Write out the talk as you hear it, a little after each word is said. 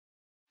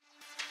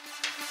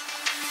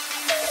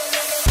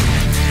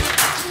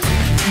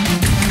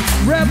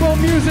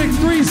Music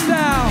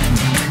Freestyle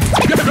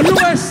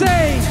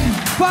USA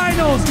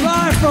Finals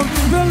live from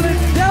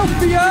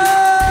Philadelphia.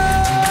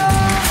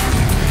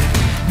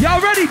 Y'all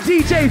ready,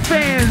 DJ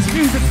fans,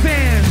 music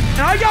fans?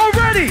 Are y'all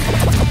ready?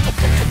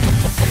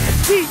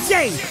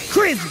 DJ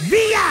Chris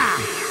Villa.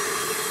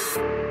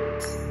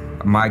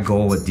 My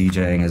goal with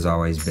DJing has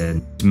always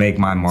been to make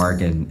my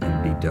mark and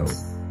be dope.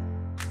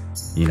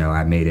 You know,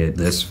 I made it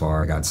this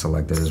far. I got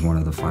selected as one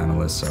of the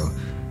finalists, so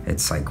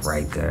it's like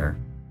right there.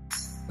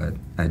 But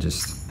I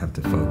just have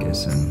to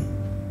focus and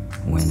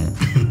win it.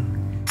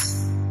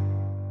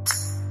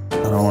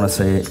 I don't want to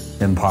say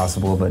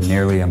impossible, but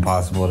nearly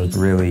impossible to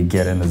really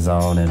get in the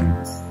zone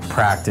and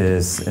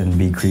practice and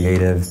be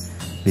creative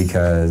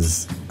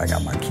because I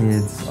got my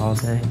kids all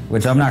day,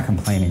 which I'm not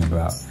complaining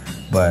about.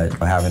 But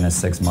having a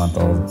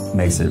 6-month-old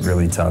makes it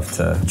really tough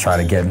to try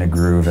to get in a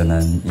groove, and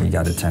then you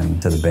got to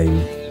tend to the baby.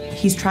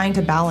 He's trying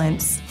to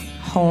balance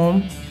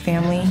home,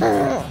 family,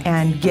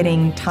 and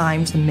getting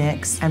time to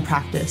mix and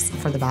practice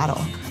for the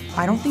battle.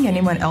 I don't think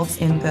anyone else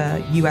in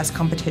the US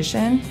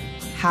competition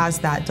has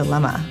that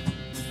dilemma.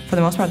 For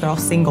the most part, they're all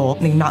single,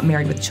 they're not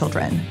married with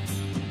children.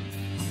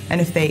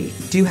 And if they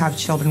do have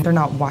children, they're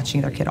not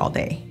watching their kid all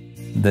day.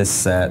 This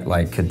set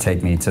could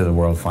take me to the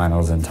World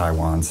Finals in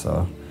Taiwan,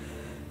 so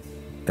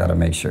gotta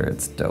make sure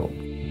it's dope.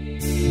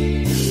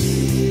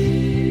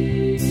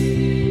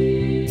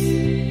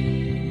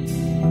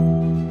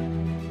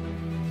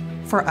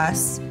 For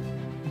us,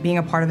 being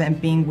a part of it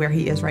and being where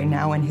he is right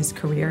now in his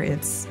career,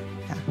 it's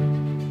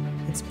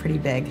pretty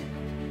big.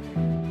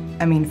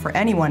 I mean, for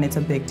anyone, it's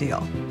a big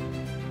deal.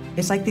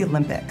 It's like the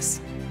Olympics.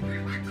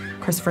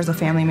 Christopher's a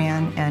family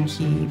man, and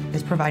he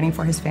is providing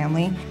for his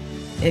family.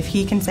 If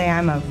he can say,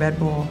 I'm a Red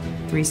Bull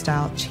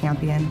freestyle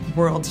champion,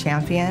 world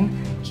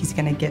champion, he's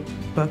gonna get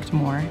booked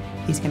more.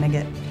 He's gonna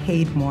get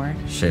paid more.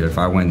 Shit, if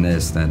I win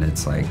this, then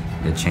it's like,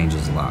 it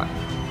changes a lot.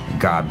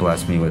 God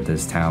bless me with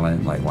this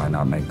talent, why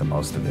not make the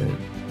most of it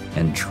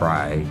and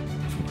try.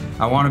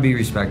 I want to be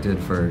respected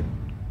for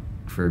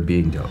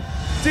being dope.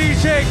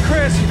 DJ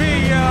Chris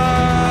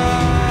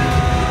Villa.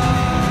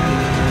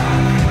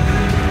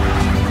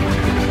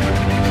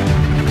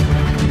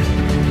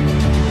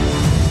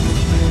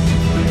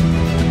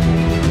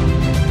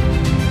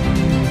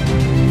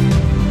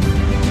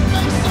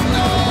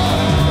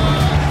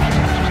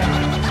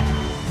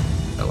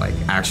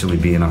 Actually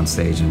being on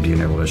stage and being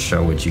able to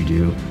show what you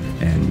do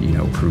and,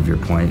 prove your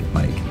point,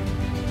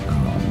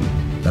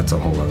 that's a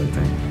whole other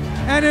thing.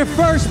 And in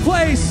first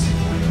place,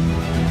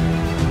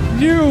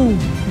 new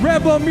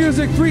Rebel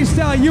Music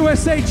Freestyle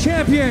USA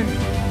champion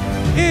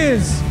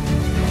is...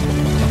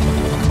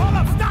 Hold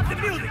up, stop the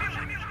music!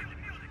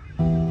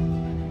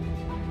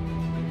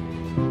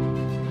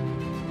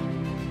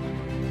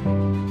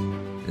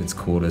 It's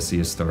cool to see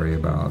a story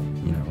about,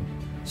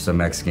 some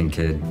Mexican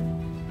kid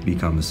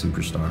become a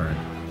superstar.